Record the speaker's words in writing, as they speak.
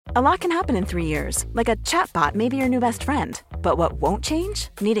A lot can happen in 3 years, like a chatbot may be your new best friend. But what won't change?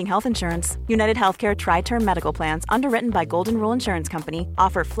 Needing health insurance. United Healthcare Tri-Term Medical Plans, underwritten by Golden Rule Insurance Company,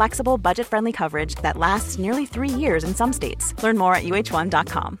 offer flexible, budget-friendly coverage that lasts nearly 3 years in some states. Learn more at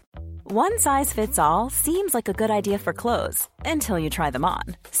uh1.com. One size fits all seems like a good idea for clothes until you try them on.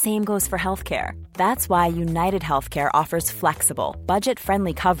 Same goes for healthcare. That's why United Healthcare offers flexible,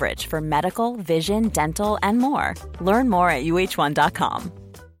 budget-friendly coverage for medical, vision, dental, and more. Learn more at uh1.com.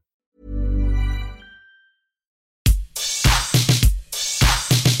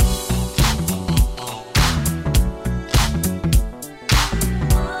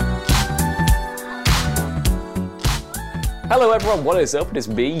 Hello everyone, what is up? It is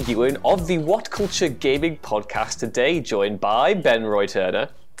me, Ewan, of the What Culture Gaming podcast today, joined by Ben Roy Turner.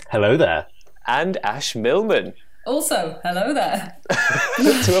 Hello there. And Ash Millman. Also, hello there.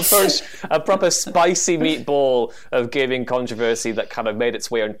 To approach a proper spicy meatball of gaming controversy that kind of made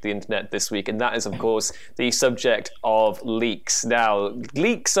its way onto the internet this week, and that is, of course, the subject of leaks. Now,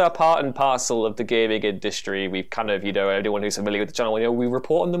 leaks are part and parcel of the gaming industry. We've kind of, anyone who's familiar with the channel, we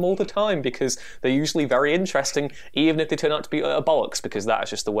report on them all the time because they're usually very interesting, even if they turn out to be bollocks, because that is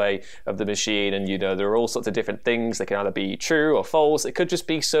just the way of the machine. And, there are all sorts of different things. They can either be true or false. It could just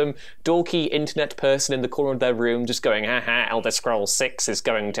be some dorky internet person in the corner of their room just going, haha, Elder Scrolls 6 is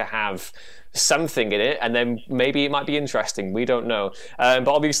going to have something in it, and then maybe it might be interesting. We don't know. But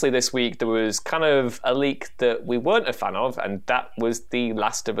obviously this week there was kind of a leak that we weren't a fan of, and that was The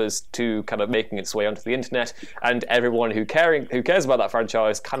Last of Us 2 kind of making its way onto the internet, and everyone who cares about that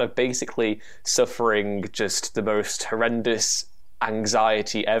franchise kind of basically suffering just the most horrendous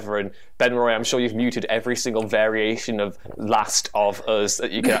anxiety ever. And Ben Roy, I'm sure you've muted every single variation of Last of Us that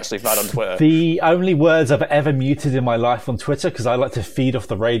you can actually find on Twitter. The only words I've ever muted in my life on Twitter, because I like to feed off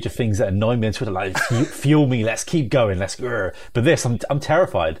the rage of things that annoy me on Twitter, like fuel me, let's keep going, but this, I'm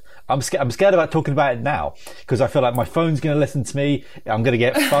terrified. I'm scared about talking about it now, because I feel like my phone's going to listen to me. I'm going to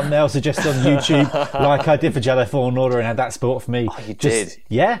get thumbnails suggested on YouTube, like I did for Jedi Fallen Order and had that sport for me. Oh, you did?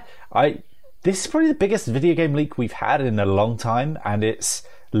 Yeah, this is probably the biggest video game leak we've had in a long time, and it's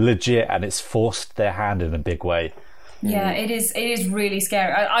legit, and it's forced their hand in a big way. Yeah, it is really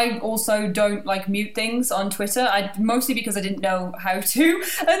scary. I also don't mute things on Twitter, mostly because I didn't know how to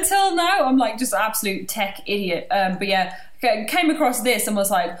until now. I'm just absolute tech idiot. But yeah, came across this and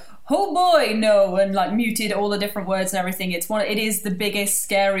was like, oh boy, no, and muted all the different words and everything. It is the biggest,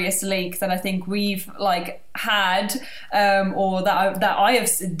 scariest leak that I think we've had, or that I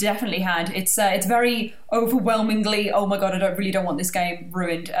have definitely had. It's very overwhelmingly, oh my god, I really don't want this game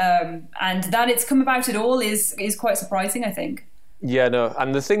ruined, and that it's come about at all is quite surprising, I think. Yeah, no,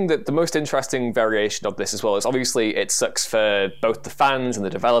 and the most interesting variation of this as well is obviously it sucks for both the fans and the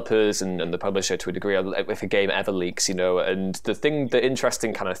developers and the publisher to a degree if a game ever leaks, and the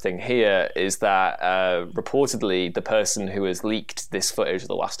interesting kind of thing here is that reportedly the person who has leaked this footage of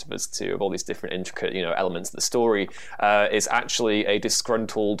The Last of Us 2, of all these different intricate, elements of the story, is actually a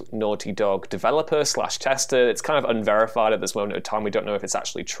disgruntled Naughty Dog developer / tester. It's kind of unverified at this moment of time. We don't know if it's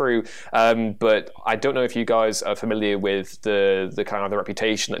actually true, but I don't know if you guys are familiar with the kind of the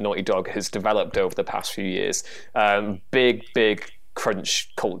reputation that Naughty Dog has developed over the past few years. Big crunch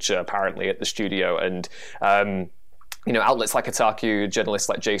culture apparently at the studio, and outlets like Kotaku, journalists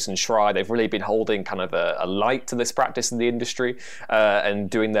like Jason Schreier, they've really been holding kind of a light to this practice in the industry,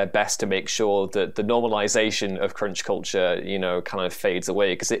 and doing their best to make sure that the normalization of crunch culture, kind of fades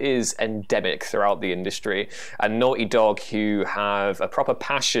away, because it is endemic throughout the industry. And Naughty Dog, who have a proper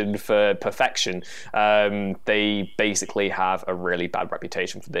passion for perfection, they basically have a really bad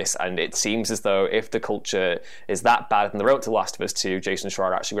reputation for this. And it seems as though if the culture is that bad, and they wrote to Last of Us 2, Jason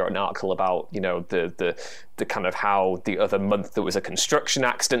Schreier actually wrote an article about, the kind of how the other month there was a construction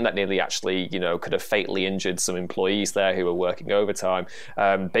accident that nearly actually, could have fatally injured some employees there who were working overtime.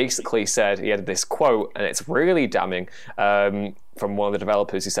 Basically said, he had this quote, and it's really damning, from one of the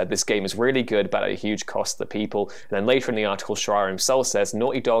developers who said, "This game is really good, but at a huge cost to the people." And then later in the article, Schreier himself says,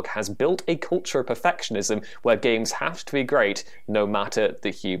 "Naughty Dog has built a culture of perfectionism where games have to be great no matter the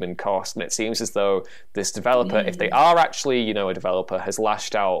human cost." And it seems as though this developer, if they are actually, a developer, has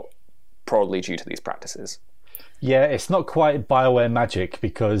lashed out probably due to these practices. Yeah, it's not quite BioWare magic,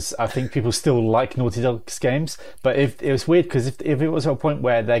 because I think people still like Naughty Dog's games, but if it was weird, because if it was at a point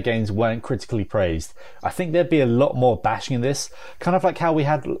where their games weren't critically praised, I think there'd be a lot more bashing in this, kind of like how we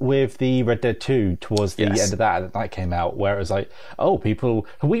had with the Red Dead 2 towards the end of that came out, where it was like, oh,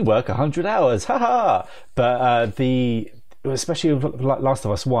 we work 100 hours, haha. But especially with Last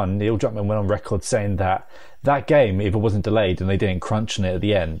of Us 1, Neil Druckmann went on record saying that game, if it wasn't delayed and they didn't crunch on it at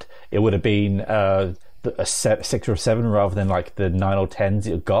the end, it would have been a 6 or 7 rather than like the 9 or 10s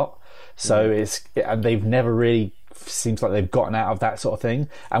it got. So and they've never really seems like they've gotten out of that sort of thing.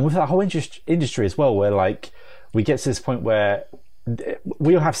 And with that whole industry as well, where like we get to this point where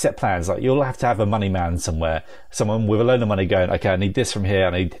we all have set plans. Like you'll have to have a money man somewhere, someone with a load of money going, okay, I need this from here, I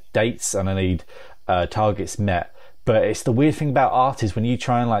need dates, and I need targets met. But it's the weird thing about art is when you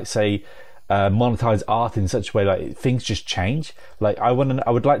try and like say monetize art in such a way, like things just change. Like I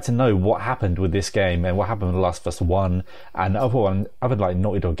would like to know what happened with this game and what happened with The Last of Us 1 and other like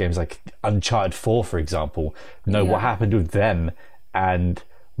Naughty Dog games like Uncharted 4, for example. What happened with them and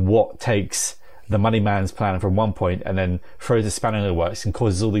what takes the money man's plan from one point and then throws a spanner in the works and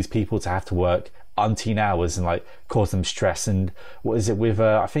causes all these people to have to work umpteen hours and like cause them stress. And what is it with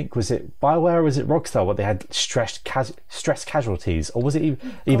I think, was it BioWare or was it Rockstar what they had stress casualties, or was it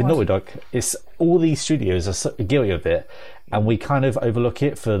even Naughty Dog? It's all these studios are so guilty of it and we kind of overlook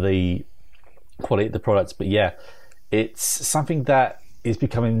it for the quality of the products. But yeah, it's something that is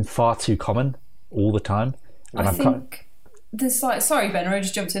becoming far too common all the time. And I think there's like, sorry Ben, I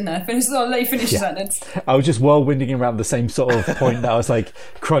just jumped in there. I'll let you finish your sentence. I was just whirlwinding around the same sort of point that I was like,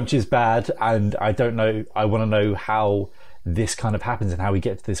 crunch is bad, and I don't know. I want to know how this kind of happens and how we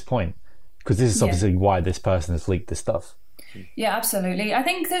get to this point, because this is obviously why this person has leaked this stuff. Yeah, absolutely. I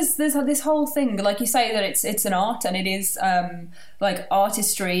think there's this whole thing, like you say, that it's an art and it is like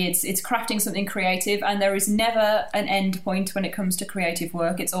artistry. It's crafting something creative, and there is never an end point when it comes to creative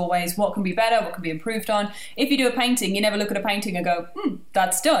work. It's always what can be better, what can be improved on. If you do a painting, you never look at a painting and go,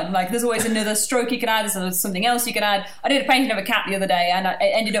 that's done. Like there's always another stroke you can add. There's something else you can add. I did a painting of a cat the other day, and I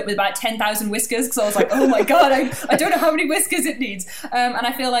ended up with about 10,000 whiskers because I was like, oh my god, I don't know how many whiskers it needs. And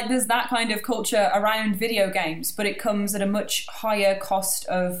I feel like there's that kind of culture around video games, but it comes at a much higher cost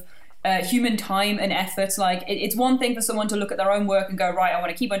of human time and effort. Like it's one thing for someone to look at their own work and go, right, I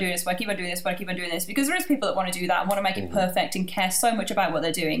want to keep on doing this, but I keep on doing this, but I keep on doing this, because there is people that want to do that and want to make it perfect and care so much about what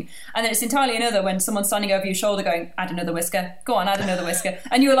they're doing. And then it's entirely another when someone's standing over your shoulder going, add another whisker, go on, add another whisker,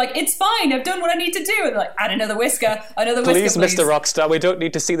 and you're like, it's fine, I've done what I need to do, and they're like, add another whisker, please, Mr. Rockstar, we don't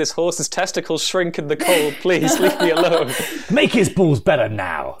need to see this horse's testicles shrink in the cold, please leave me alone. Make his balls better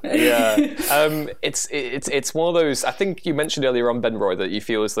now. Yeah. It's one of those, I think you mentioned earlier on, Ben Roy, that you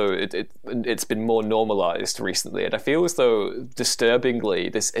feel as though it's been more normalized recently, and I feel as though, disturbingly,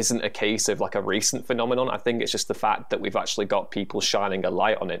 this isn't a case of like a recent phenomenon. I think it's just the fact that we've actually got people shining a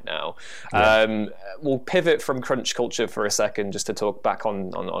light on it now. We'll pivot from crunch culture for a second just to talk back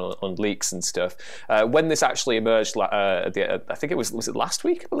on leaks and stuff. When this actually emerged, I think was it last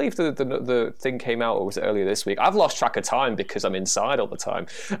week, I believe the thing came out, or was it earlier this week? I've lost track of time because I'm inside all the time.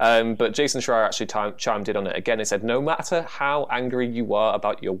 But Jason Schreier actually chimed in on it again and said, no matter how angry you are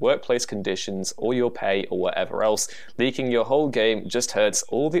about your workplace conditions or your pay or whatever else, leaking your whole game just hurts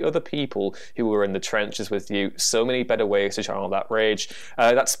all the other people who were in the trenches with you. So many better ways to channel that rage.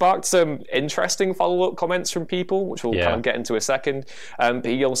 That sparked some interesting follow-up comments from people, which we'll kind of get into a second. But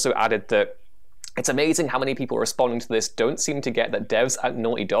he also added that it's amazing how many people responding to this don't seem to get that devs at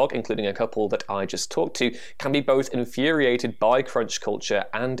Naughty Dog, including a couple that I just talked to, can be both infuriated by crunch culture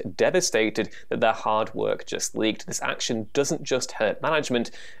and devastated that their hard work just leaked. This action doesn't just hurt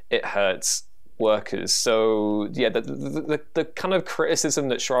management, it hurts workers. So yeah, the kind of criticism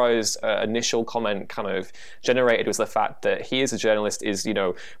that Schreier's initial comment kind of generated was the fact that he as a journalist is,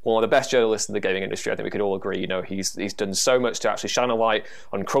 one of the best journalists in the gaming industry. I think we could all agree. He's done so much to actually shine a light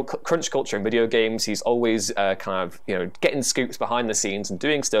on crunch culture in video games. He's always getting scoops behind the scenes and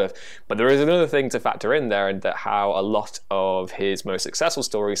doing stuff. But there is another thing to factor in there, and that how a lot of his most successful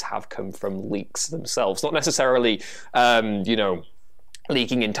stories have come from leaks themselves, not necessarily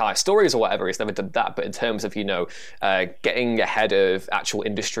leaking entire stories or whatever. He's never done that, but in terms of getting ahead of actual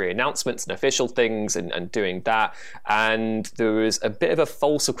industry announcements and official things and doing that, and there was a bit of a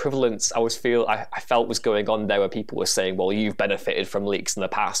false equivalence I felt was going on there, where people were saying, well, you've benefited from leaks in the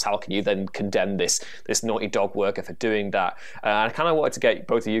past, how can you then condemn this Naughty Dog worker for doing that? I kind of wanted to get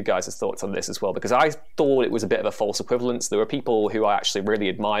both of you guys' thoughts on this as well, because I thought it was a bit of a false equivalence. There were people who I actually really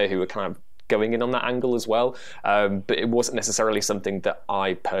admire who were kind of going in on that angle as well, but it wasn't necessarily something that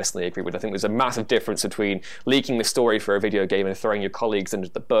I personally agree with. I think there's a massive difference between leaking the story for a video game and throwing your colleagues under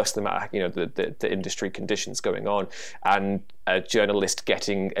the bus, no matter the industry conditions going on, and a journalist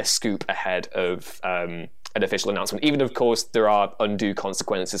getting a scoop ahead of an official announcement. Even, of course, there are undue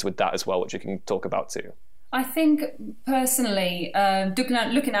consequences with that as well, which you can talk about too. I think personally,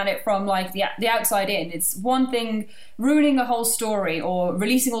 looking at it from like the outside in, it's one thing ruining a whole story or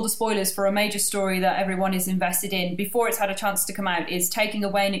releasing all the spoilers for a major story that everyone is invested in before it's had a chance to come out is taking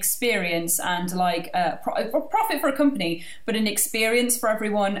away an experience and like profit for a company, but an experience for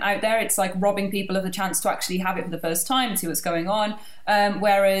everyone out there. It's like robbing people of the chance to actually have it for the first time and see what's going on.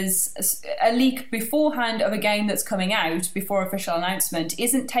 Whereas a leak beforehand of a game that's coming out before official announcement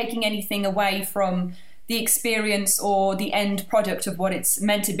isn't taking anything away from the experience or the end product of what it's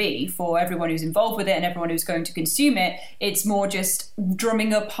meant to be for everyone who's involved with it and everyone who's going to consume it. It's more just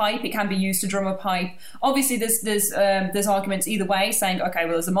drumming up hype. It can be used to drum up hype. Obviously, there's arguments either way, saying, okay,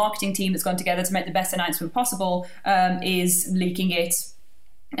 well, there's a marketing team that's gone together to make the best announcement possible, is leaking it.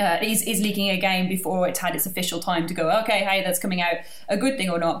 Is leaking a game before it's had its official time to go, okay, hey, that's coming out, a good thing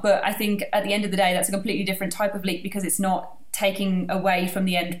or not. But I think at the end of the day, that's a completely different type of leak because it's not taking away from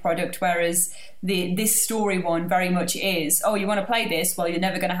the end product, whereas this story one very much is, oh, you want to play this? Well, you're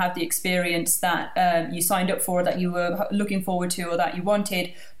never going to have the experience that you signed up for, that you were looking forward to, or that you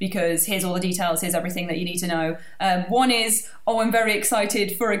wanted, because here's all the details, here's everything that you need to know. One is, oh, I'm very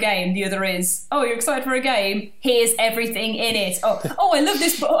excited for a game. The other is, oh, you're excited for a game? Here's everything in it. Oh, I love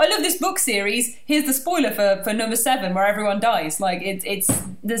this book series. Here's the spoiler for number 7 where everyone dies. Like I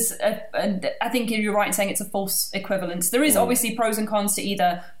think you're right in saying it's a false equivalence. There is obviously pros and cons to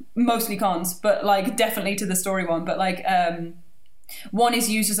either, mostly cons, but like definitely to the story one. But like one is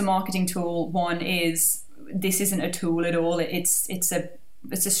used as a marketing tool. One is, this isn't a tool at all. It's a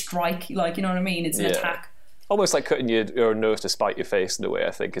strike. Like, you know what I mean? It's an attack. Almost like cutting your nose to spite your face in a way,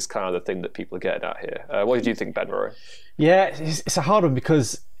 I think, is kind of the thing that people are getting at here. What did you think, Ben Roy? Yeah, it's a hard one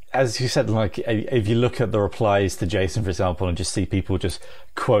because, as you said, like if you look at the replies to Jason, for example, and just see people just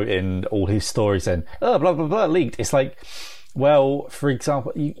quoting all his stories and, oh, blah, blah, blah, leaked. It's like, well, for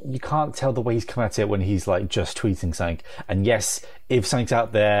example, you can't tell the way he's come at it when he's like just tweeting something. And yes, if something's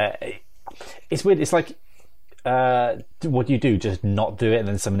out there, it's weird. It's like, what do you do? Just not do it, and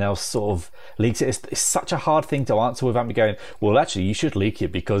then someone else sort of leaks it. It's such a hard thing to answer without me going, well, actually, you should leak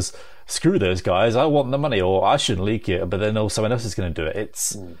it because screw those guys. I want the money, or I shouldn't leak it. But then someone else is going to do it.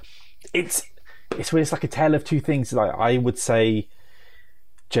 It's weird. It's like a tale of two things. Like, I would say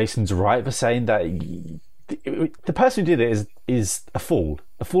Jason's right for saying that the person who did it is a fool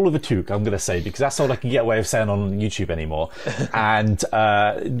of a toque, I'm going to say, because that's all I can get away with saying on YouTube anymore. And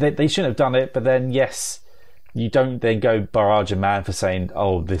they shouldn't have done it. But then, yes, you don't then go barrage a man for saying,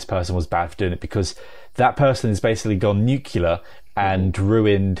 oh, this person was bad for doing it, because that person has basically gone nuclear and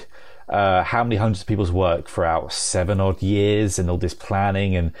ruined how many hundreds of people's work throughout 7 odd years and all this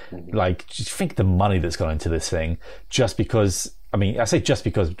planning and like, just think the money that's gone into this thing just because, I mean, I say just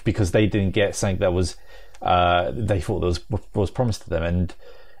because they didn't get something that was they thought that was promised to them. And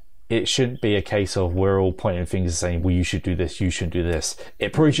it shouldn't be a case of we're all pointing fingers and saying, well, you should do this, you shouldn't do this.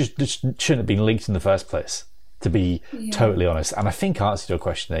 It probably just shouldn't have been linked in the first place, to be totally honest. And I think I answered your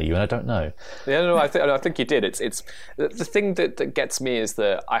question there, and I don't know. Yeah, no, I think you did. It's the thing that gets me is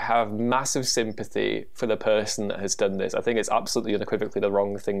that I have massive sympathy for the person that has done this. I think it's absolutely unequivocally the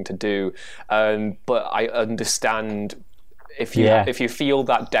wrong thing to do, but I understand if you feel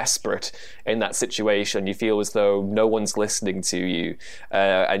that desperate in that situation, you feel as though no one's listening to you,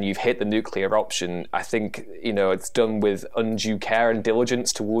 and you've hit the nuclear option. I think it's done with undue care and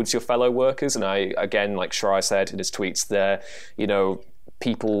diligence towards your fellow workers. And I, again, like Shrai said in his tweets there,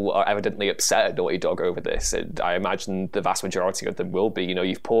 people are evidently upset at Naughty Dog over this, and I imagine the vast majority of them will be.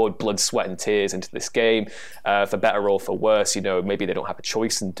 You've poured blood, sweat and tears into this game, for better or for worse. Maybe they don't have a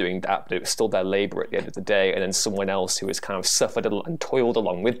choice in doing that, but it was still their labour at the end of the day, and then someone else who has kind of suffered and toiled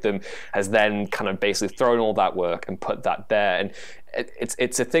along with them has then kind of basically thrown all that work and put that there. And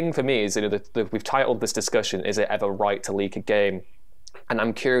it's a thing for me is, we've titled this discussion, is it ever right to leak a game? And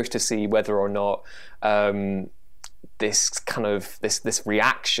I'm curious to see whether or not this kind of this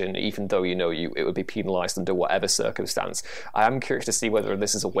reaction, even though it would be penalised under whatever circumstance, I am curious to see whether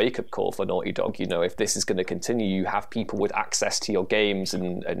this is a wake-up call for Naughty Dog. If this is going to continue, you have people with access to your games,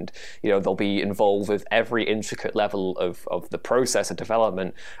 and they'll be involved with every intricate level of the process of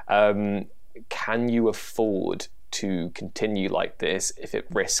development. Can you afford to continue like this if it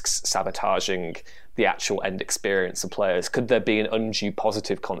risks sabotaging the actual end experience of players? Could there be an undue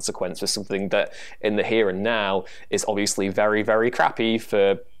positive consequence for something that in the here and now is obviously very, very crappy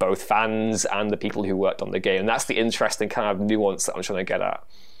for both fans and the people who worked on the game? And that's the interesting kind of nuance that I'm trying to get at.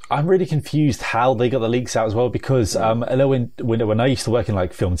 I'm really confused how they got the leaks out as well, because when I used to work in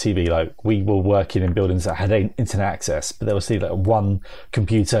like film and TV, like we were working in buildings that had internet access, but there was like one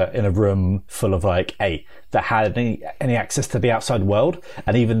computer in a room full of like 8 that had any access to the outside world,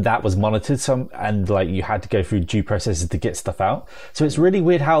 and even that was monitored and like you had to go through due processes to get stuff out. So it's really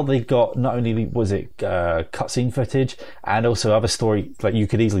weird how they got, not only was it cutscene footage and also other story, like you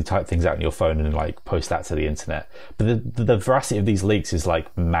could easily type things out on your phone and like post that to the internet, but the veracity of these leaks is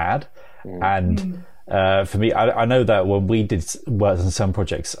like mad. And for me, I know that when we did work on some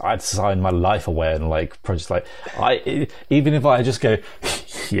projects, I'd sign my life away on like projects like even if I just go,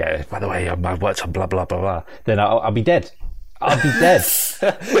 yeah, by the way, I worked on blah blah blah blah, then I'll be dead. I'll be dead.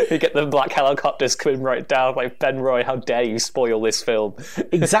 You get the black helicopters coming right down, like, Ben Roy, how dare you spoil this film?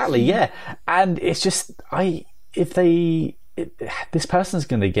 Exactly, yeah. And it's just, this person's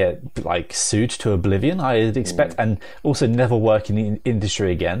going to get like sued to oblivion, I'd expect, and also never work in the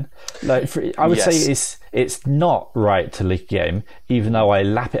industry again. Like, I would say it's not right to leak a game, even though I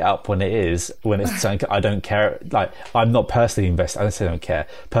lap it up when it's something I don't care. Like, I'm not personally invested. I don't say I don't care.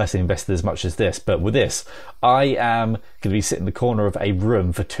 Personally invested as much as this, but with this, I am going to be sitting in the corner of a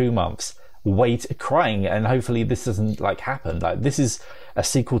room for 2 months, crying, and hopefully this doesn't like happen. Like, this is a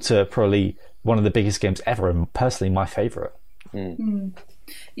sequel to probably one of the biggest games ever, and personally my favourite.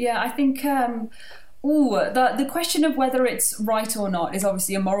 Yeah, I think the question of whether it's right or not is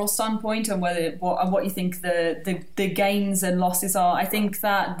obviously a moral standpoint, and what you think the gains and losses are. I think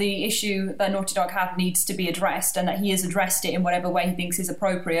that the issue that Naughty Dog have needs to be addressed, and that he has addressed it in whatever way he thinks is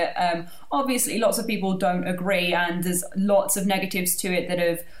appropriate. Obviously, lots of people don't agree, and there's lots of negatives to it that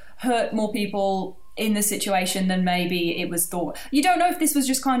have hurt more people in the situation than maybe it was thought. You don't know if this was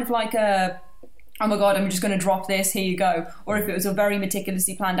just kind of like a, oh my god, I'm just going to drop this, here you go, or if it was a very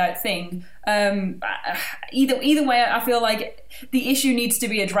meticulously planned out thing. Either way, I feel like the issue needs to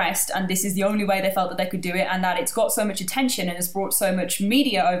be addressed, and this is the only way they felt that they could do it, and that it's got so much attention and has brought so much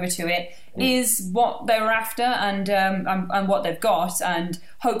media over to it is what they were after, and what they've got, and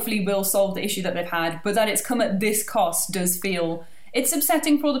hopefully will solve the issue that they've had. But that it's come at this cost does feel... It's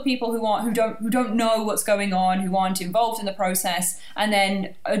upsetting for the people who don't know what's going on, who aren't involved in the process, and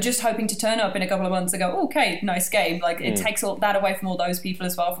then are just hoping to turn up in a couple of months and go, okay, nice game. Like, it takes all that away from all those people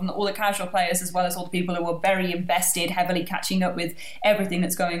as well, from all the casual players, as well as all the people who are very invested, heavily catching up with everything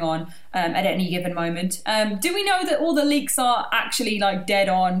that's going on at any given moment. Do we know that all the leaks are actually like dead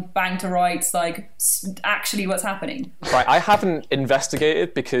on, bang to rights, like actually what's happening? Right, I haven't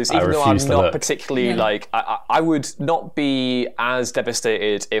investigated, because even though I'm not particularly like, I would not be as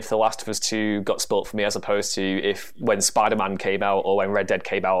devastated if The Last of Us 2 got spoilt for me, as opposed to if when Spider-Man came out or when Red Dead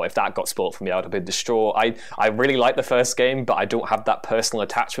came out, if that got spoilt for me, I would have been distraught. I really like the first game, but I don't have that personal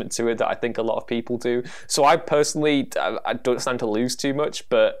attachment to it that I think a lot of people do. So I personally, I don't stand to lose too much,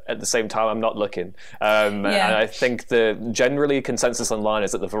 but at the same time, I'm not looking. And I think the generally consensus online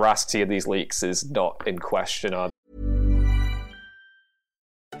is that the veracity of these leaks is not in question.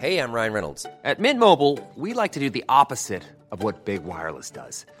 Hey, I'm Ryan Reynolds. At Mint Mobile, we like to do the opposite of what Big Wireless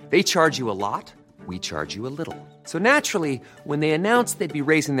does. They charge you a lot, we charge you a little. So naturally, when they announced they'd be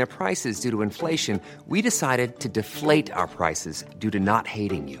raising their prices due to inflation, we decided to deflate our prices due to not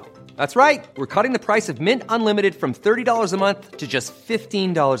hating you. That's right. We're cutting the price of Mint Unlimited from $30 a month to just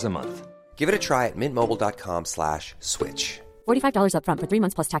 $15 a month. Give it a try at mintmobile.com/switch. $45 up front for 3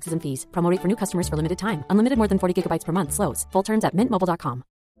 months plus taxes and fees. Promo rate for new customers for limited time. Unlimited more than 40 gigabytes per month. Slows full terms at mintmobile.com.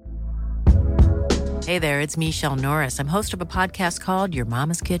 Hey there, it's Michelle Norris. I'm host of a podcast called Your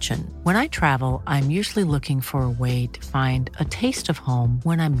Mama's Kitchen. When I travel, I'm usually looking for a way to find a taste of home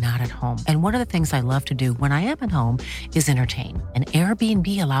when I'm not at home. And one of the things I love to do when I am at home is entertain. And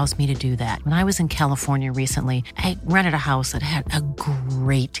Airbnb allows me to do that. When I was in California recently, I rented a house that had a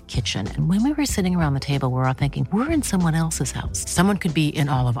great kitchen. And when we were sitting around the table, we were all thinking, we're in someone else's house. Someone could be in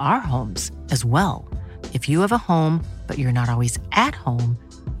all of our homes as well. If you have a home, but you're not always at home,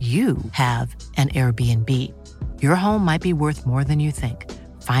 you have an Airbnb. Your home might be worth more than you think.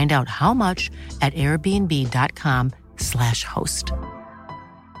 Find out how much at airbnb.com/host.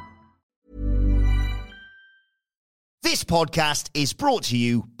 This podcast is brought to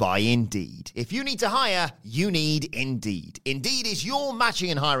you by Indeed. If you need to hire, you need Indeed. Indeed is your matching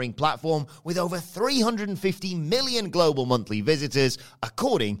and hiring platform with over 350 million global monthly visitors,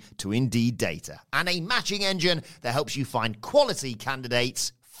 according to Indeed data, and a matching engine that helps you find quality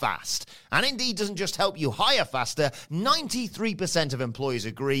candidates fast. And Indeed doesn't just help you hire faster. 93% of employers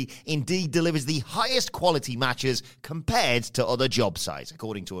agree Indeed delivers the highest quality matches compared to other job sites,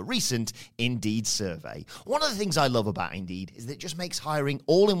 according to a recent Indeed survey. One of the things I love about Indeed is that it just makes hiring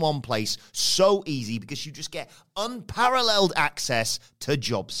all in one place so easy because you just get unparalleled access to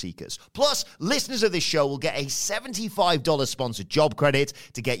job seekers. Plus, listeners of this show will get a $75 sponsored job credit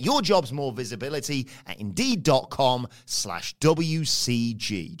to get your jobs more visibility at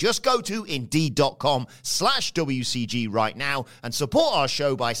Indeed.com/WCG. Just go to Indeed.com/WCG right now and support our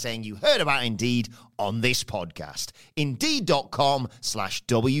show by saying you heard about Indeed on this podcast.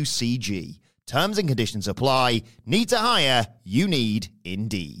 Indeed.com/WCG. Terms and conditions apply. Need to hire? You need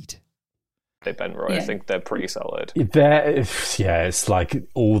Indeed. Ben Roy, I think they're pretty solid. It's like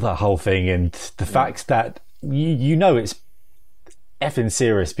all the whole thing, and the fact that you know it's effing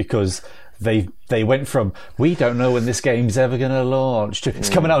serious because they went from we don't know when this game's ever going to launch to it's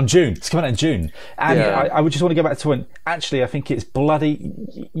coming out in June. It's coming out in June, and I would just want to go back to when actually I think it's bloody.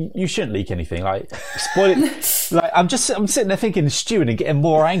 You shouldn't leak anything. Like spoil it. Like I'm sitting there thinking, stewing and getting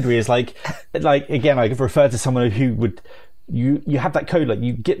more angry. Is like again, I refer to someone who would. You have that code, like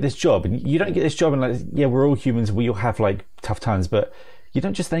you get this job and you don't get this job and like, yeah, we're all humans, we all have like tough times, but you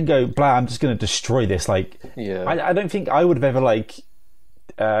don't just then go, blah, I'm just going to destroy this. Like, I don't think I would have ever like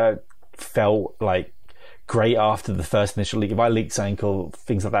felt like great after the first initial leak. If I leaked something or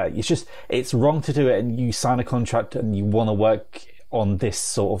things like that, it's wrong to do it, and you sign a contract and you want to work on this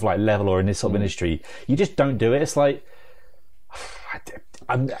sort of like level or in this sort of industry, you just don't do it. It's like,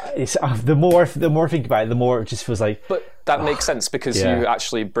 the more I think about it, the more it just feels like. But that makes sense because you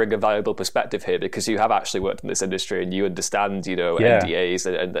actually bring a valuable perspective here because you have actually worked in this industry and you understand, NDAs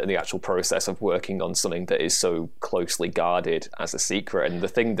and the actual process of working on something that is so closely guarded as a secret. And the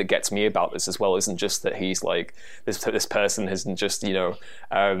thing that gets me about this as well isn't just that he's like this person hasn't just kind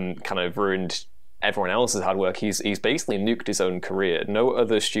of ruined everyone else's hard work. He's basically nuked his own career. No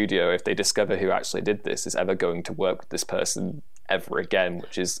other studio, if they discover who actually did this, is ever going to work with this person ever again,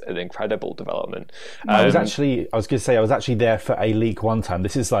 which is an incredible development. I was actually there for a leak one time.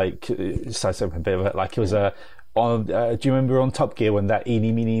 This is like a bit of it. Like it was do you remember on Top Gear when that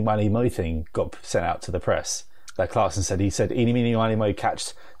eeny meeny miny mo thing got sent out to the press? That Clarkson said eeny meeny miny mo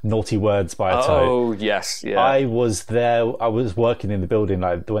catch naughty words by a toe. Oh yes, yeah. I was there. I was working in the building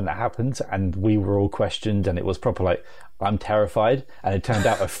like when that happened, and we were all questioned, and it was proper like I'm terrified. And it turned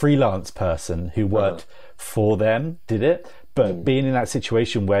out a freelance person who worked for them did it. But being in that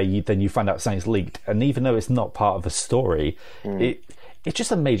situation where you find out something's leaked, and even though it's not part of the story, it's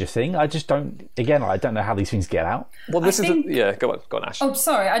just a major thing. I just don't. Again, I don't know how these things get out. Well, go on, Ash. Oh,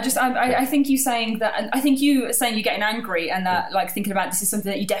 sorry. I think you saying that. I think you saying you're getting angry and that like thinking about this is something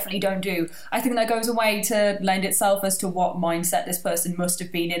that you definitely don't do. I think that goes away to lend itself as to what mindset this person must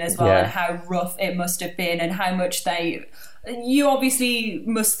have been in as well, and how rough it must have been, and how much you obviously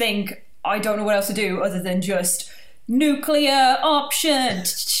must think I don't know what else to do other than just. Nuclear option,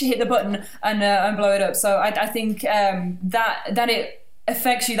 hit the button and blow it up. So I think that it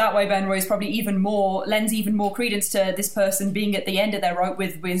affects you that way, Ben Roy, is probably lends even more credence to this person being at the end of their rope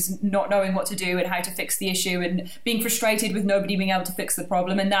with not knowing what to do and how to fix the issue and being frustrated with nobody being able to fix the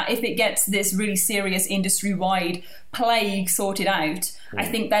problem. And that if it gets this really serious industry-wide plague sorted out, I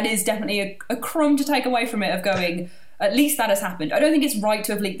think that is definitely a crumb to take away from it of going, at least that has happened. I don't think it's right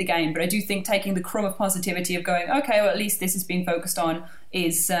to have leaked the game, but I do think taking the crumb of positivity of going, okay, well, at least this is being focused on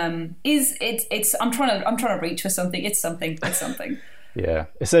is I'm trying to reach for something. It's something. Yeah,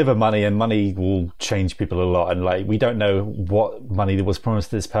 it's over money, and money will change people a lot. And like, we don't know what money was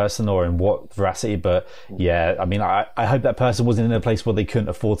promised to this person or in what veracity. But yeah, I mean, I hope that person wasn't in a place where they couldn't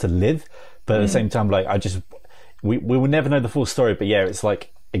afford to live. But at the same time, like, we will never know the full story. But yeah, it's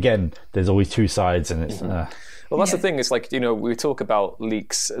like, again, there's always two sides, and it's. Well, that's the thing. It's like, we talk about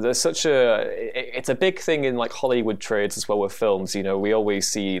leaks. There's it's a big thing in like Hollywood trades as well with films. We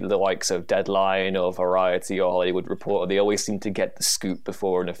always see the likes of Deadline or Variety or Hollywood Reporter. They always seem to get the scoop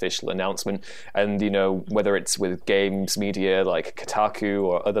before an official announcement. And, whether it's with games media like Kotaku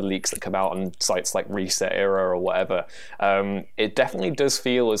or other leaks that come out on sites like Reset Era or whatever, it definitely does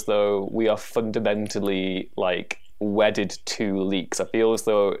feel as though we are fundamentally like wedded to leaks. I feel as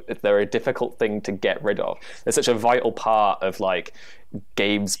though they're a difficult thing to get rid of. They're such a vital part of like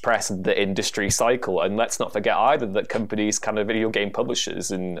games press and the industry cycle. And let's not forget either that companies, kind of video game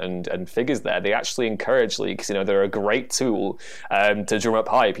publishers and figures there, they actually encourage leaks. They're a great tool to drum up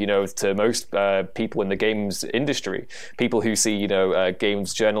hype, to most people in the games industry. People who see,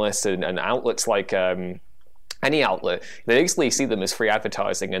 games journalists and outlets like any outlet, they basically see them as free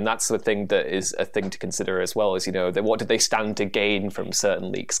advertising, and that's the thing that is a thing to consider as well, is, what did they stand to gain from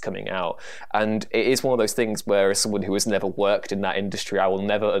certain leaks coming out? And it is one of those things where, as someone who has never worked in that industry, I will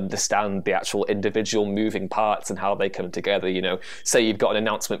never understand the actual individual moving parts and how they come together. Say you've got an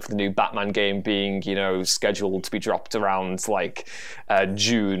announcement for the new Batman game being, scheduled to be dropped around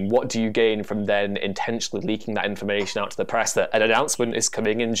June. What do you gain from then intentionally leaking that information out to the press that an announcement is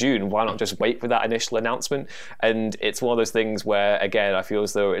coming in June? Why not just wait for that initial announcement? And it's one of those things where, again, I feel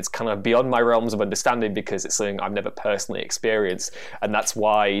as though it's kind of beyond my realms of understanding, because it's something I've never personally experienced. And that's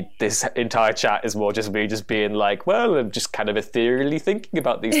why this entire chat is more just me just being like, well, I'm just kind of ethereally thinking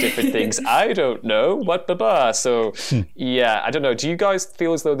about these different things. I don't know. What blah. So, yeah, I don't know. Do you guys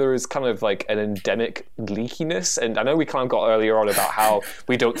feel as though there is kind of like an endemic leakiness? And I know we kind of got earlier on about how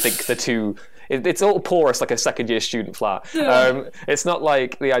we don't think the two... It's all porous like a second-year student flat. It's not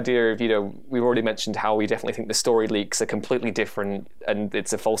like the idea of, we've already mentioned how we definitely think the story leaks are completely different, and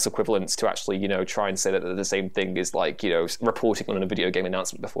it's a false equivalence to actually, try and say that they're the same thing as like, reporting on a video game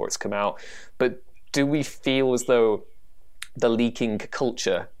announcement before it's come out. But do we feel as though the leaking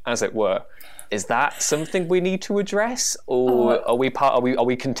culture, as it were, is that something we need to address, or are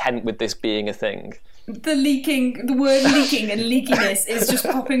we content with this being a thing? The word leaking and leakiness is just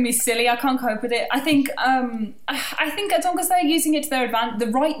popping me silly. I can't cope with it. I think as long as they're using it to their advantage, the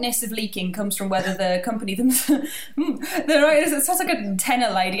rightness of leaking comes from whether the company it sounds like a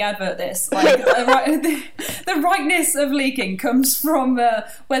tenor lady advert. This the rightness of leaking comes from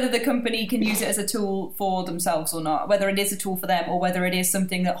whether the company can use it as a tool for themselves or not, whether it is a tool for them or whether it is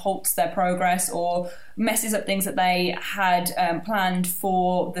something that halts their progress or messes up things that they had planned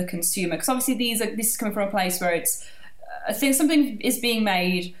for the consumer. Because obviously this is coming from a place where it's I think something is being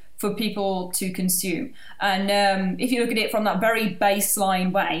made for people to consume. And if you look at it from that very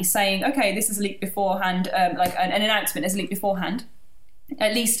baseline way, saying, okay, this is leaked beforehand, like an announcement is leaked beforehand,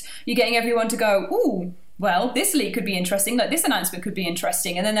 at least you're getting everyone to go, ooh, well, this leak could be interesting, like this announcement could be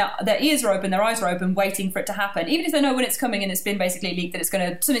interesting, and then their ears are open, their eyes are open, waiting for it to happen. Even if they know when it's coming and it's been basically leaked that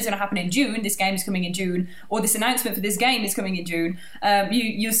something's going to happen in June, this game is coming in June, or this announcement for this game is coming in June,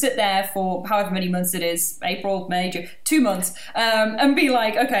 you sit there for however many months it is, April, May, June, 2 months, and be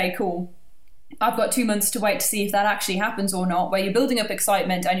like, okay, cool. I've got 2 months to wait to see if that actually happens or not, where you're building up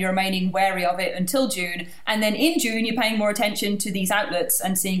excitement and you're remaining wary of it until June. And then in June, you're paying more attention to these outlets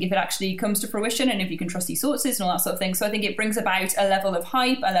and seeing if it actually comes to fruition and if you can trust these sources and all that sort of thing. So I think it brings about a level of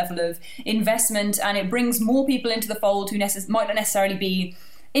hype, a level of investment, and it brings more people into the fold who might not necessarily be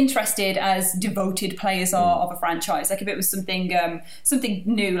interested as devoted players are of a franchise. Like if it was something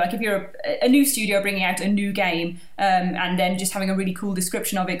new, like if you're a new studio bringing out a new game and then just having a really cool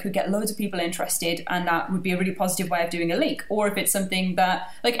description of it could get loads of people interested, and that would be a really positive way of doing a leak. Or if it's something that,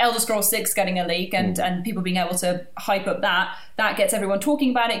 like Elder Scrolls 6 getting a leak and people being able to hype up that gets everyone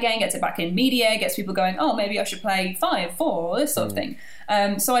talking about it again, gets it back in media, gets people going, oh, maybe I should play 5, 4, this sort of thing.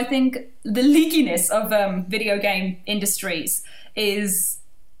 So I think the leakiness of video game industries is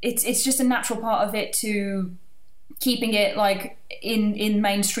it's just a natural part of it to keeping it like in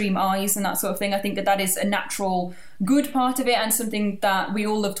mainstream eyes and that sort of thing. I think that is a natural good part of it and something that we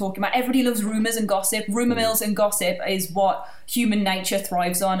all love talking about. Everybody loves rumours and gossip. Rumour mills and gossip is what human nature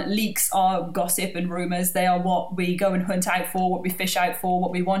thrives on. Leaks are gossip and rumours. They are what we go and hunt out for, what we fish out for, what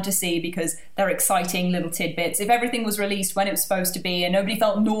we want to see because they're exciting little tidbits. If everything was released when it was supposed to be and nobody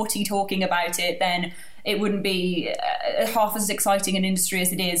felt naughty talking about it, then it wouldn't be half as exciting an industry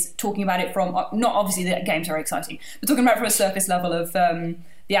as it is, talking about it from, not obviously the games are exciting, but talking about it from a surface level of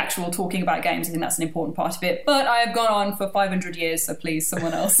the actual talking about games. I think that's an important part of it. But I have gone on for 500 years, so please,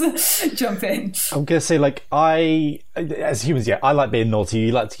 someone else jump in. I'm going to say, like, as humans, I like being naughty.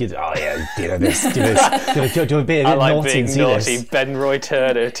 You like to get, oh yeah, do this. Do a bit I like naughty being naughty. This. Ben Roy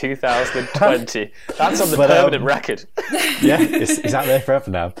Turner, 2020. That's on the permanent record. Yeah, it's out there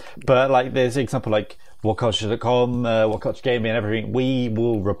forever now. But, like, there's an example, like, WhatCulture.com, WhatCulture Gaming and everything, we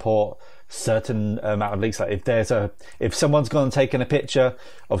will report certain amount of leaks. Like if someone's gone and taken a picture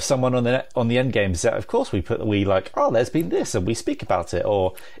of someone on the end game set, of course we there's been this and we speak about it.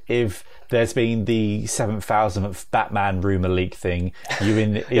 Or if there's been the 7,000th Batman rumor leak thing,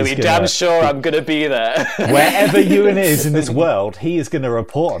 Ewan is you're damn sure I'm gonna be there. Wherever Ewan is in this world, he is going to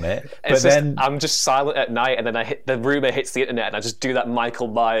report on it. But then I'm just silent at night, and then the rumor hits the internet, and I just do that Michael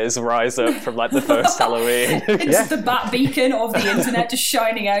Myers rise up from like the first Halloween. It's the bat beacon of the internet just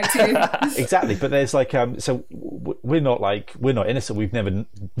shining out to you. Exactly, but there's like so we're not innocent. We've never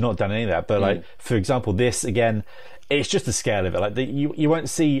not done any of that. But like for example, this again. it's just the scale of it. Like you won't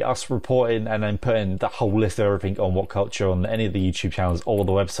see us reporting and then putting the whole list of everything on What Culture on any of the YouTube channels or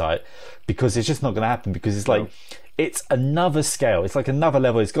the website, because it's just not going to happen. Because it's like it's another scale. It's like another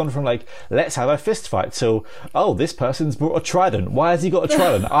level. It's gone from like, let's have a fist fight to, oh, this person's brought a trident. Why has he got a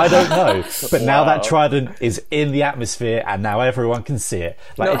trident? I don't know. But now that trident is in the atmosphere and now everyone can see it.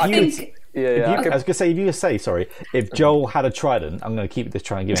 Like I was going to say, if Joel had a trident, I'm going to keep this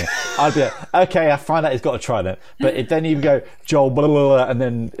triangle. I'd be like, okay, I find out he's got a trident. But if then you go, Joel, blah, blah, blah, and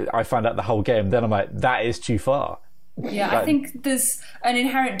then I find out the whole game, then I'm like, that is too far. Yeah, I think there's an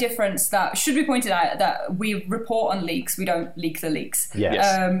inherent difference that should be pointed out, that we report on leaks, we don't leak the leaks.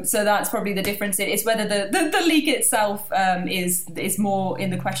 Yes. So that's probably the difference. It's whether the leak itself is more in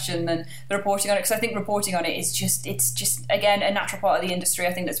the question than the reporting on it. Because I think reporting on it is just again a natural part of the industry.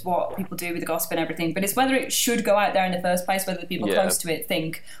 I think that's what people do with the gossip and everything. But it's whether it should go out there in the first place, whether the people close to it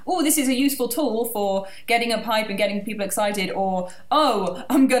think, oh, this is a useful tool for getting up hype and getting people excited, or oh,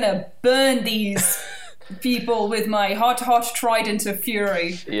 I'm gonna burn these people with my hot trident of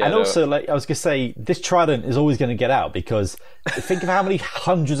fury. And also, like I was going to say, this trident is always going to get out, because think of how many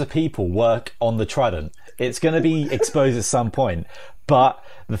hundreds of people work on the trident. It's going to be exposed at some point. But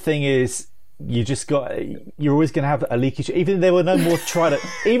the thing is, you're always going to have a leaky, even if there were no more trident,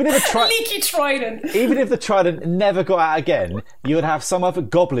 even if leaky trident, even if the trident never got out again, you would have some other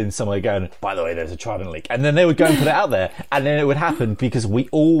goblin somewhere going, by the way, there's a trident leak, and then they would go and put it out there, and then it would happen, because we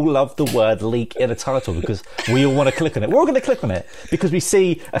all love the word leak in a title, because we all want to click on it. We're all going to click on it because we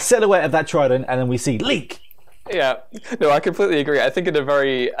see a silhouette of that trident and then we see leak. Yeah, no, I completely agree. I think in a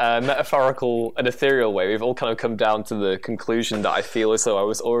very metaphorical and ethereal way, we've all kind of come down to the conclusion that I feel as though I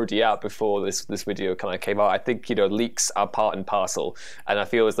was already at before this video kind of came out. I think, leaks are part and parcel, and I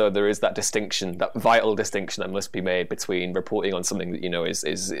feel as though there is that distinction, that vital distinction that must be made between reporting on something that,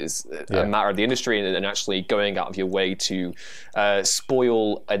 is a matter of the industry and actually going out of your way to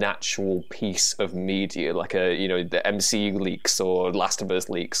spoil an actual piece of media, like the MCU leaks or Last of Us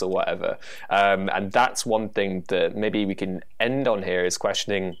leaks or whatever. And that's one thing that maybe we can end on here, is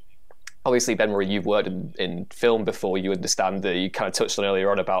questioning. Obviously, Ben Murray, you've worked in film before. You understand that you kind of touched on earlier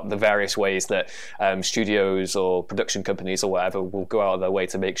on about the various ways that studios or production companies or whatever will go out of their way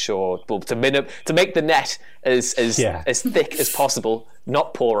to make sure, to make the net as thick as possible,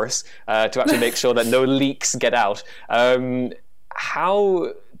 not porous, to actually make sure that no leaks get out.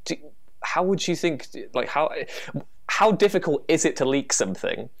 How would you think? How difficult is it to leak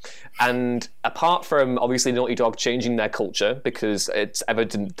something? And apart from obviously Naughty Dog changing their culture, because it's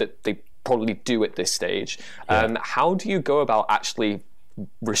evident that they probably do at this stage, how do you go about actually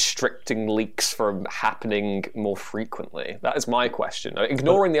restricting leaks from happening more frequently? That is my question.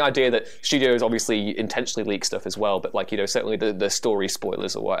 Ignoring the idea that studios obviously intentionally leak stuff as well, but certainly the story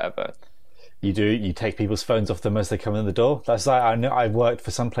spoilers or whatever. You take people's phones off them as they come in the door. That's like, I know I've worked for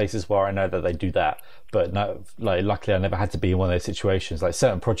some places where I know that they do that, but no, like luckily I never had to be in one of those situations. Like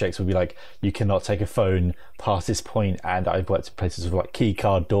certain projects would be like, you cannot take a phone past this point, and I've worked in places with like key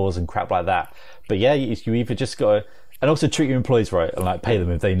card doors and crap like that. But yeah, you either just got to, and also treat your employees right and like pay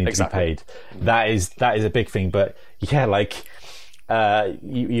them if they need to be paid. That is a big thing. But yeah, like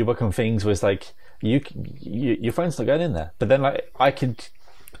you work on things where it's like your phone's not going in there, but then like I could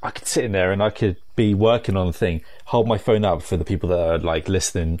sit in there and I could be working on a thing, hold my phone up for the people that are like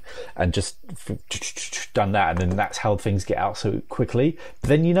listening, and just done that, and then that's how things get out so quickly. But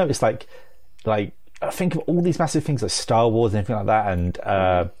then it's like I think of all these massive things like Star Wars and everything like that,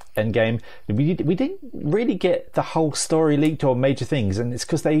 and Endgame. We didn't really get the whole story leaked or major things, and it's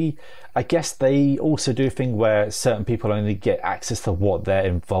because I guess they also do a thing where certain people only get access to what they're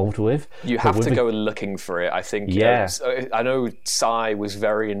involved with. You have to go looking for it, I think. Yeah. I know Sai was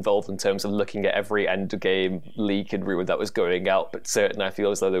very involved in terms of looking at every Endgame leak and rumor that was going out, but certainly I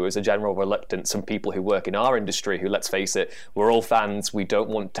feel as though there was a general reluctance. Some people who work in our industry who, let's face it, we're all fans. We don't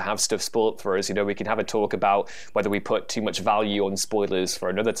want to have stuff spoiled for us. We can have a talk about whether we put too much value on spoilers for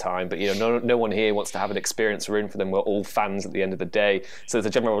another time, but no one here wants to have an experience ruined for them. We're all fans at the end of the day, so there's a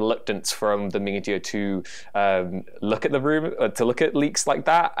general reluctance from the media to look at the rumor, to look at leaks like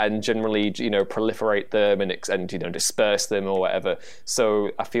that, and generally proliferate them and disperse them or whatever.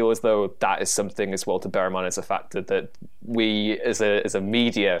 So I feel as though that is something as well to bear in mind as a factor, that we as a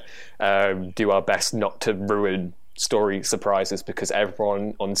media do our best not to ruin story surprises, because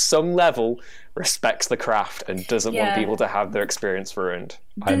everyone on some level respects the craft and doesn't want people to have their experience ruined.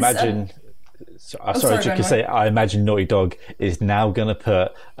 I imagine I imagine Naughty Dog is now going to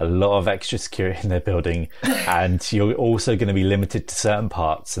put a lot of extra security in their building, and you're also going to be limited to certain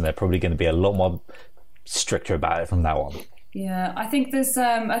parts, and they're probably going to be a lot more stricter about it from now on. Yeah, I think there's.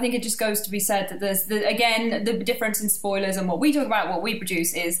 I think it just goes to be said that there's the difference in spoilers and what we talk about, what we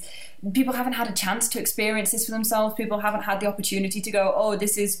produce is people haven't had a chance to experience this for themselves. People haven't had the opportunity to go, oh,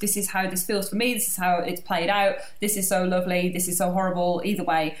 this is how this feels for me. This is how it's played out. This is so lovely. This is so horrible. Either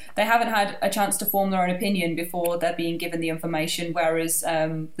way, they haven't had a chance to form their own opinion before they're being given the information. Whereas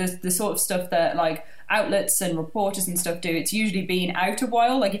the sort of stuff that like outlets and reporters and stuff do, it's usually been out a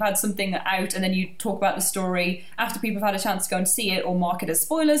while. Like you've had something out and then you talk about the story after people have had a chance to go and see it or mark it as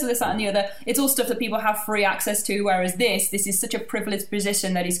spoilers or this, that and the other. It's all stuff that people have free access to, whereas this is such a privileged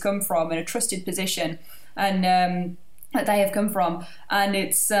position that he's come from, and a trusted position and that they have come from, and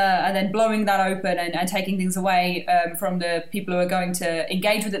it's and then blowing that open and taking things away from the people who are going to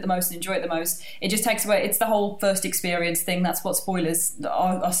engage with it the most and enjoy it the most. It just takes away, it's the whole first experience thing. That's what spoilers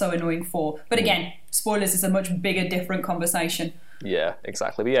are so annoying for. But again, spoilers is a much bigger, different conversation. Yeah,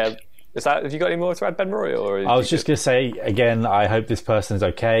 exactly. But yeah, have you got any more to add, Ben Murray? Or I was just going to say again, I hope this person's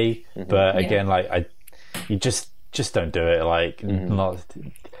okay. But again, like you just don't do it. Like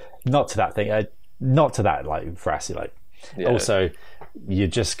not to that thing. Not to that like veracity. Like also, you're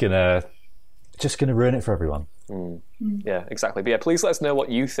just gonna ruin it for everyone. Yeah, exactly. But yeah, please let us know what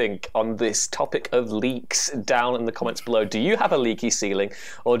you think on this topic of leaks down in the comments below. Do you have a leaky ceiling,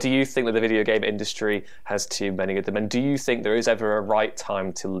 or do you think that the video game industry has too many of them? And do you think there is ever a right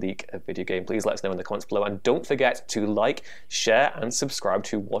time to leak a video game? Please let us know in the comments below. And don't forget to like, share, and subscribe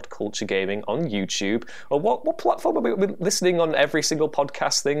to What Culture Gaming on YouTube. Or what platform are we listening on? Every single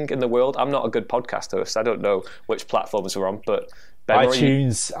podcast thing in the world? I'm not a good podcast host. I don't know which platforms we're on, but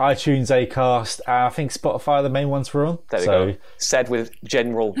iTunes, Acast, I think Spotify are the main ones we're on. There we go. Said with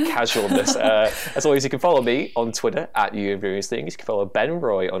general casualness. As always, you can follow me on Twitter at YouVarious You can follow Ben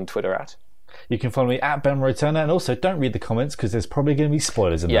Roy on Twitter at. You can follow me at Ben Roy Turner, and also don't read the comments because there's probably going to be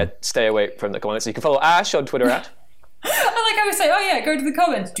spoilers in them. Yeah, stay away from the comments. You can follow Ash on Twitter at. I would say, oh yeah, go to the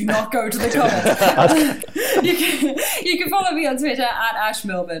comments. Do not go to the comments. You can follow me on Twitter at Ash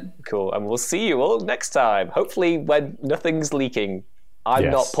Milburn. Cool, and we'll see you all next time. Hopefully when nothing's leaking.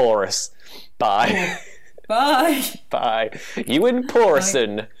 I'm not porous. Bye. Bye. Bye. Ewan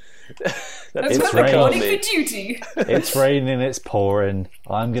Porison. That's it's raining for duty. It's raining, it's pouring.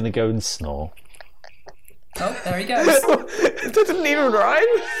 I'm going to go and snore. Oh, there he goes. It didn't even rhyme.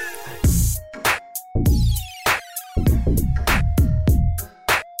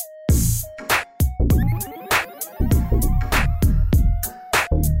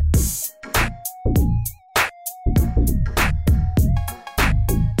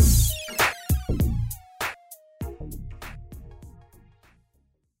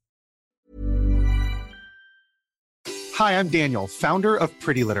 Hi, I'm Daniel, founder of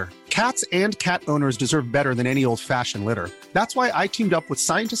Pretty Litter. Cats and cat owners deserve better than any old-fashioned litter. That's why I teamed up with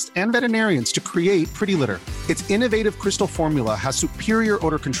scientists and veterinarians to create Pretty Litter. Its innovative crystal formula has superior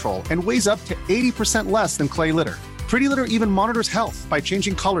odor control and weighs up to 80% less than clay litter. Pretty Litter even monitors health by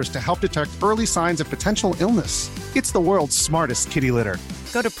changing colors to help detect early signs of potential illness. It's the world's smartest kitty litter.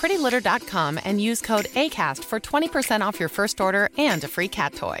 Go to prettylitter.com and use code ACAST for 20% off your first order and a free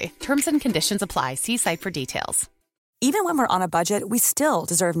cat toy. Terms and conditions apply. See site for details. Even when we're on a budget, we still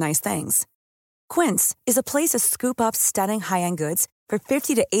deserve nice things. Quince is a place to scoop up stunning high-end goods for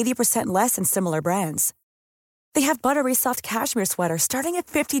 50 to 80% less than similar brands. They have buttery soft cashmere sweaters starting at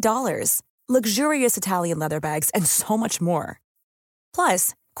 $50, luxurious Italian leather bags, and so much more.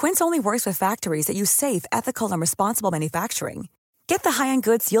 Plus, Quince only works with factories that use safe, ethical, and responsible manufacturing. Get the high-end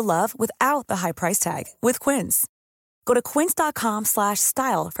goods you'll love without the high price tag with Quince. Go to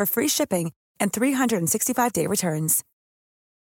quince.com/style for free shipping and 365-day returns.